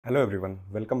Hello everyone,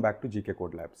 welcome back to GK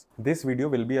Code Labs. This video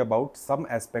will be about some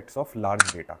aspects of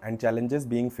large data and challenges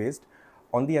being faced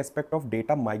on the aspect of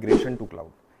data migration to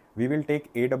cloud. We will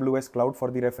take AWS Cloud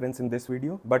for the reference in this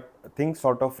video, but things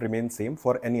sort of remain same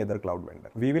for any other cloud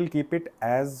vendor. We will keep it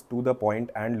as to the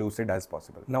point and lucid as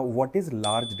possible. Now, what is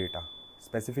large data?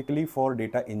 Specifically for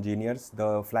data engineers,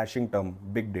 the flashing term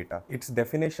big data. Its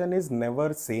definition is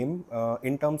never same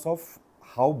in terms of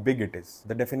how big it is.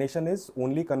 The definition is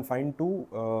only confined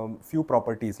to few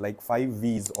properties like 5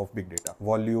 V's of big data: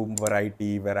 volume,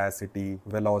 variety, veracity,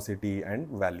 velocity, and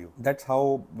value. That's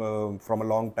how from a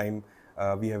long time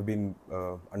we have been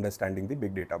understanding the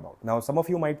big data about. Now, some of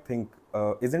you might think,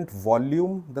 isn't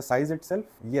volume the size itself?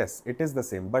 Yes, it is the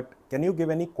same, but can you give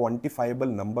any quantifiable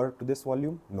number to this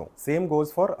volume? No. Same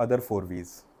goes for other 4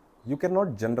 V's. You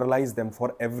cannot generalize them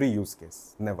for every use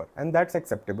case, never. And that's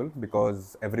acceptable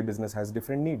because every business has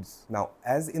different needs. Now,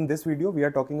 as in this video, we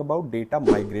are talking about data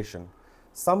migration.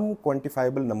 Some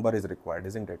quantifiable number is required,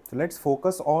 isn't it? So let's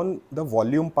focus on the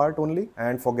volume part only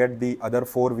and forget the other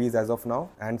 4 V's as of now.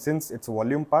 And since it's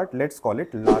volume part, let's call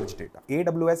it large data.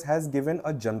 AWS has given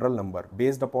a general number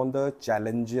based upon the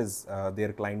challenges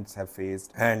their clients have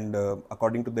faced and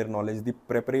according to their knowledge, the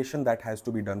preparation that has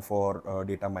to be done for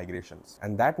data migrations.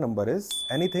 And that number is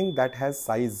anything that has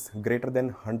size greater than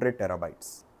 100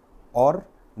 terabytes or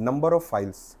number of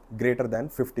files greater than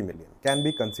 50 million can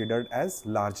be considered as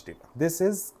large data. This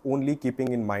is only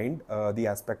keeping in mind the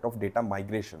aspect of data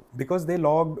migration, because they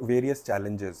logged various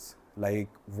challenges like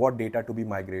what data to be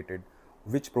migrated,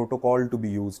 which protocol to be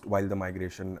used while the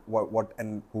migration, what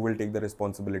and who will take the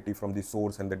responsibility from the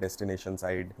source and the destination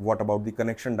side, what about the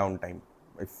connection downtime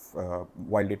if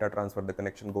while data transfer the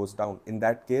connection goes down. In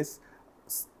that case,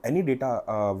 any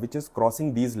data which is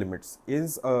crossing these limits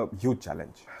is a huge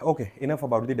challenge. Okay, enough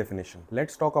about the definition.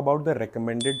 Let's talk about the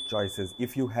recommended choices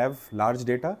if you have large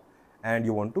data and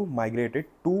you want to migrate it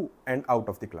to and out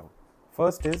of the cloud.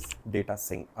 First is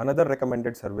DataSync. Another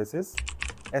recommended service is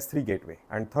S3 Gateway,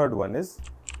 and third one is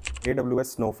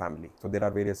AWS Snow family. So there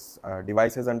are various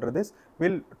devices under this.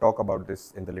 We'll talk about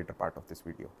this in the later part of this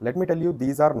video. Let me tell you,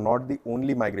 these are not the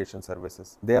only migration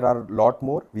services. There are a lot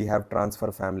more. We have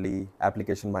transfer family,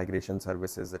 application migration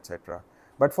services, etc.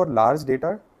 But for large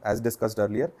data, as discussed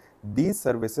earlier, these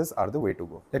services are the way to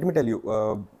go. Let me tell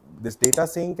you, this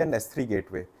DataSync and S3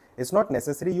 Gateway, it's not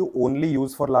necessary you only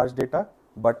use for large data,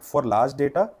 but for large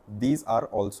data, these are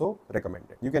also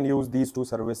recommended. You can use these two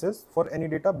services for any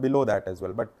data below that as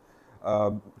well, but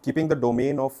keeping the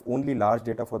domain of only large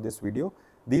data for this video,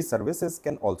 these services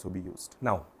can also be used.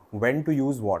 Now, when to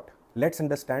use what? Let's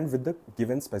understand with the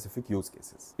given specific use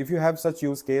cases. If you have such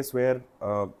use case where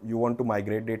you want to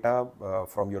migrate data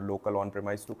from your local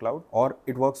on-premise to cloud, or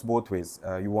it works both ways.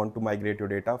 You want to migrate your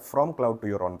data from cloud to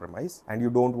your on-premise, and you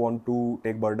don't want to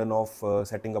take burden of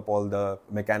setting up all the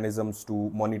mechanisms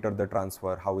to monitor the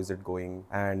transfer, how is it going,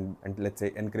 and let's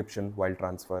say encryption while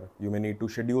transfer. You may need to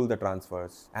schedule the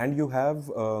transfers, and you have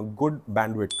good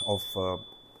bandwidth of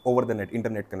over the net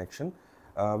internet connection,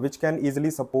 which can easily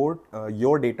support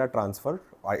your data transfer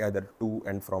either to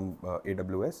and from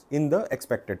AWS in the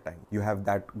expected time. You have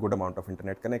that good amount of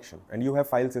internet connection, and you have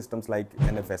file systems like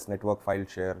NFS, network file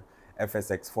share,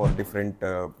 FSX for different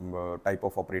type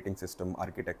of operating system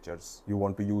architectures. You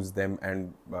want to use them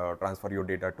and transfer your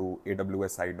data to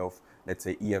AWS side of, let's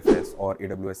say, EFS or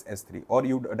AWS S3, or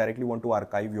you directly want to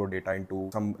archive your data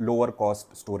into some lower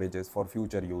cost storages for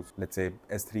future use, let's say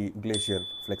S3 Glacier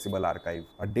flexible archive.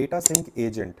 A data sync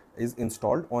agent is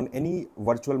installed on any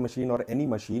virtual machine or any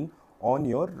machine on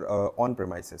your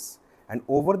on-premises. And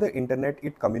over the internet,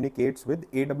 it communicates with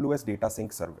AWS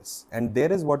DataSync service. And there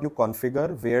is what you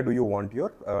configure, where do you want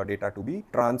your data to be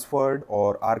transferred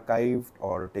or archived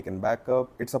or taken backup.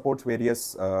 It supports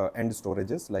various end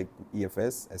storages like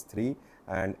EFS, S3,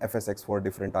 and FSX for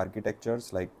different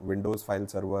architectures like Windows file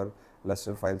server,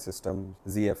 Lustre file system,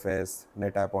 ZFS,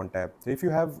 NetApp on tap. So if you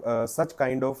have such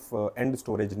kind of end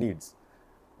storage needs,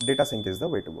 DataSync is the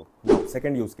way to go. Now,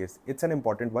 second use case, it's an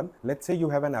important one. Let's say you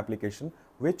have an application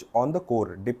which on the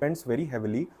core depends very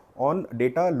heavily on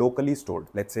data locally stored.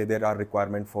 Let's say there are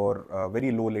requirements for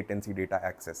very low latency data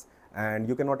access, and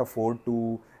you cannot afford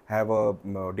to have a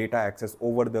data access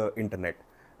over the internet.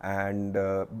 And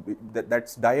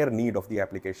that's dire need of the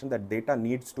application, that data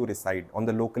needs to reside on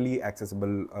the locally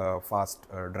accessible fast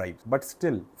drives. But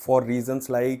still, for reasons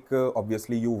like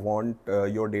obviously you want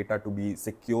your data to be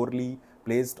securely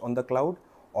placed on the cloud,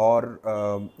 or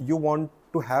you want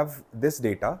to have this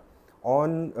data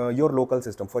on your local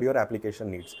system for your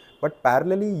application needs, but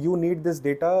parallelly you need this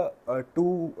data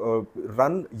to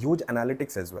run huge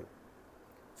analytics as well.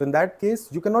 So in that case,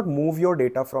 you cannot move your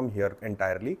data from here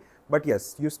entirely, but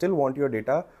yes, you still want your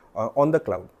data on the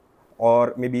cloud,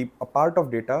 or maybe a part of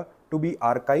data to be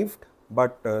archived,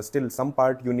 but still some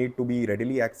part you need to be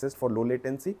readily accessed for low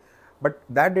latency. But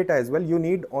that data as well you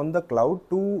need on the cloud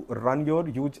to run your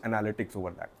huge analytics over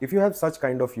that. If you have such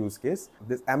kind of use case,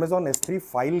 this Amazon S3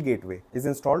 file gateway is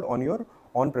installed on your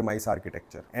on-premise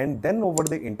architecture, and then over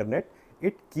the internet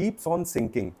it keeps on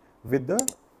syncing with the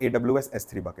AWS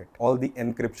S3 bucket. All the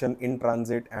encryption in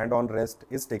transit and on rest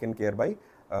is taken care by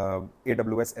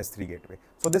AWS S3 Gateway.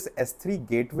 So this S3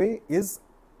 Gateway is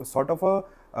sort of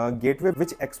a gateway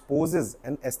which exposes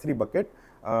an S3 bucket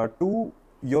to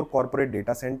your corporate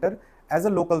data center as a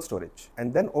local storage,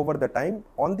 and then over the time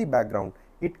on the background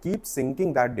it keeps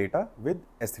syncing that data with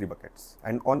S3 buckets.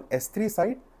 And on S3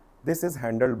 side, this is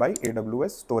handled by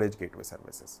AWS Storage Gateway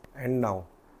Services. And now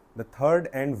the third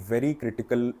and very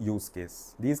critical use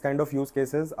case. These kind of use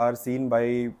cases are seen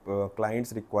by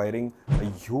clients requiring a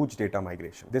huge data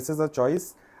migration. This is a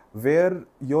choice where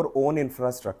your own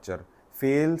infrastructure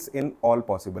fails in all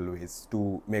possible ways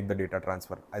to make the data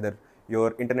transfer. Either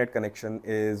your internet connection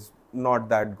is not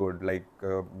that good, like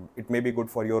it may be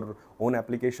good for your own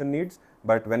application needs,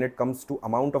 but when it comes to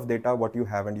amount of data what you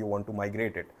have and you want to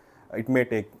migrate it, it may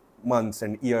take months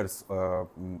and years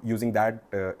using that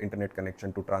internet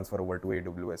connection to transfer over to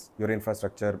AWS. Your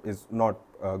infrastructure is not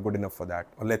good enough for that.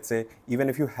 Or let's say even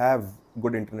if you have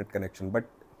good internet connection, but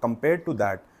compared to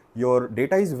that your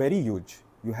data is very huge.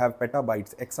 You have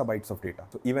petabytes, exabytes of data.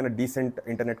 So even a decent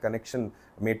internet connection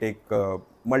may take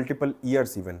multiple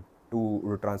years even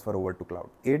to transfer over to cloud.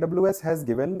 AWS has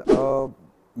given a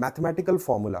mathematical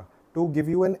formula to give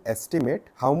you an estimate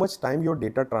how much time your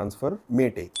data transfer may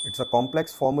take. It's a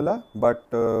complex formula, but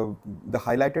the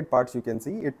highlighted parts you can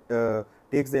see, it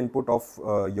takes the input of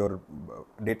your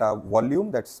data volume,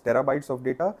 that's terabytes of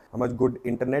data, how much good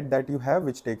internet that you have,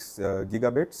 which takes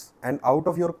gigabits, and out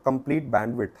of your complete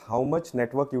bandwidth, how much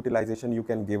network utilization you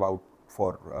can give out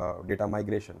for data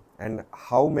migration, and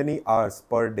how many hours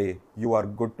per day you are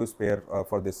good to spare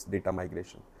for this data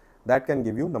migration. That can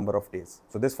give you number of days.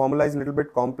 So this formula is a little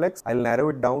bit complex. I'll narrow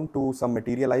it down to some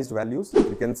materialized values.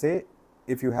 You can say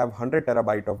if you have 100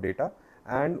 terabyte of data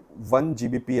and 1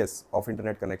 Gbps of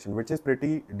internet connection, which is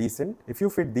pretty decent. If you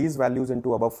fit these values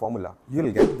into above formula,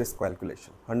 you'll get this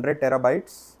calculation. 100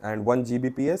 terabytes and 1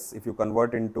 Gbps if you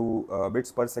convert into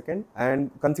bits per second, and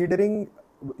considering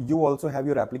you also have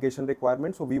your application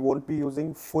requirements, so we won't be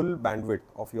using full bandwidth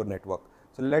of your network.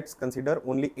 So let's consider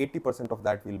only 80% of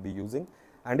that we'll be using.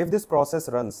 And if this process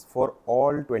runs for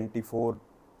all 24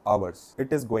 hours,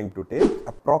 it is going to take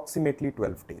approximately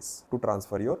 12 days to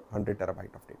transfer your 100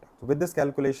 terabyte of data. So with this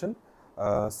calculation,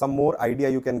 some more idea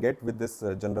you can get with this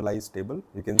generalized table.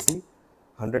 You can see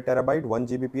 100 terabyte, 1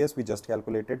 Gbps, we just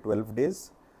calculated 12 days.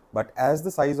 But as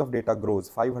the size of data grows,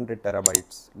 500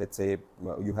 terabytes, let's say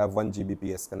you have 1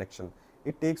 Gbps connection,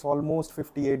 it takes almost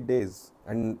 58 days.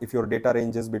 And if your data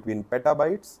ranges between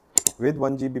petabytes with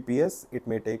 1 Gbps, it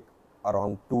may take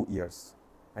around 2 years.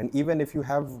 And even if you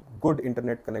have good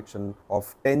internet connection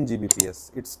of 10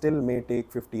 Gbps, it still may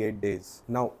take 58 days.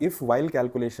 Now, if while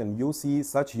calculation you see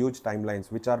such huge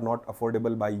timelines which are not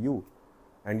affordable by you,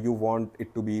 and you want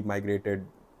it to be migrated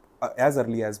as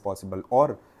early as possible,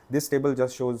 or this table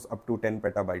just shows up to 10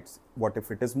 petabytes. What if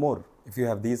it is more? If you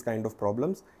have these kind of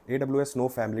problems, AWS Snow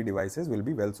family devices will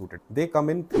be well suited. They come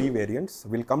in 3 variants.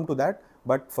 We'll come to that,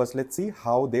 but first let's see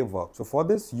how they work. So for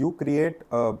this, you create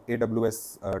a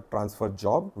AWS transfer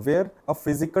job where a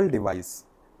physical device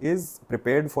is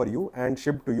prepared for you and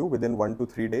shipped to you within 1 to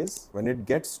 3 days. When it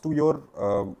gets to your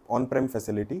on-prem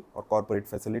facility or corporate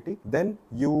facility, then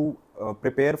you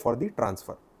prepare for the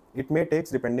transfer. It may take,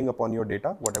 depending upon your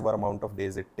data, whatever amount of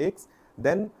days it takes.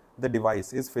 Then the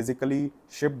device is physically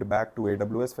shipped back to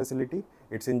AWS facility.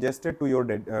 It's ingested to your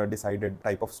decided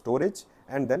type of storage,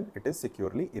 and then it is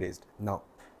securely erased. Now,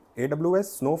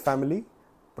 AWS Snow family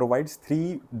provides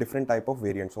 3 different type of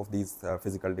variants of these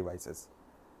physical devices.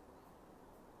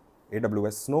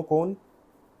 AWS Snow Cone,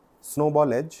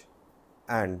 Snowball Edge,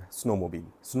 and Snowmobile.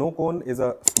 Snow Cone is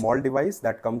a small device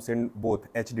that comes in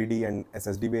both HDD and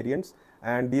SSD variants,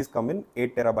 and these come in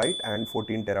 8 terabyte and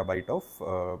 14 terabyte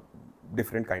of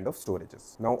different kind of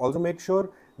storages. Now also make sure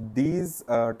these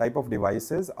type of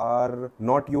devices are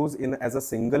not used in as a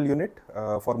single unit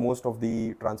for most of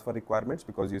the transfer requirements,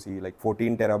 because you see like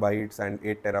 14 terabytes and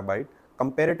 8 terabyte.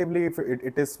 Comparatively, if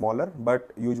it is smaller,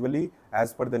 but usually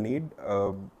as per the need,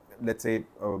 let's say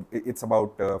it's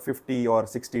about 50 or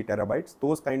 60 terabytes.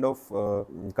 Those kind of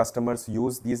customers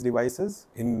use these devices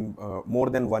in more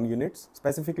than one units.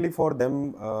 Specifically for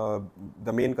them,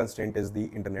 the main constraint is the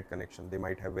internet connection. They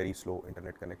might have very slow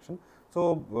internet connection,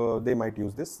 so they might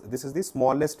use this. This is the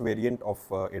smallest variant of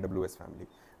AWS family.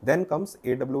 Then comes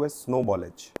AWS Snow,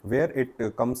 where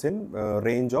it comes in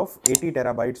range of 80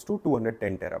 terabytes to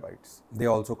 210 terabytes. They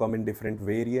also come in different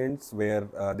variants where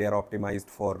they are optimized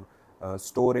for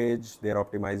storage, they are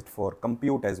optimized for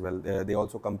compute as well. They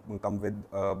also come with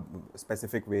a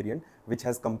specific variant which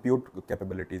has compute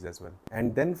capabilities as well.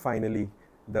 And then finally,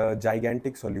 the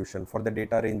gigantic solution for the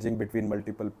data ranging between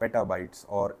multiple petabytes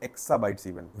or exabytes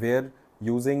even, where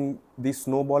using the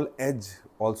Snowball edge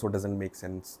also doesn't make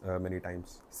sense many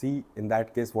times. See in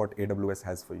that case what AWS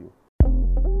has for you.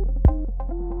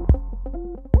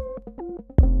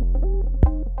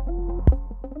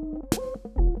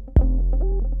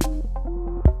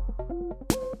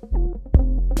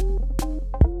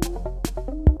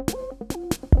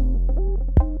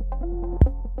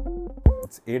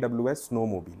 AWS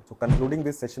Snow. So concluding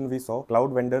this session, we saw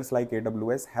cloud vendors like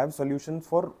AWS have solutions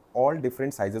for all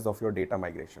different sizes of your data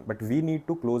migration. But we need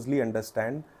to closely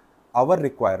understand our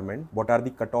requirement, what are the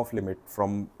cutoff limit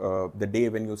from the day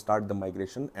when you start the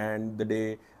migration and the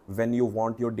day when you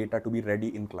want your data to be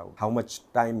ready in cloud. How much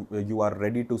time you are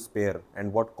ready to spare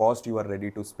and what cost you are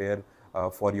ready to spare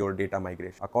for your data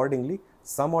migration. Accordingly,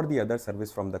 some or the other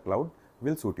service from the cloud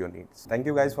will suit your needs. Thank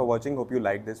you guys for watching. Hope you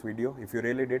liked this video. If you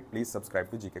really did, please subscribe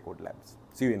to GK Code Labs.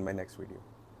 See you in my next video.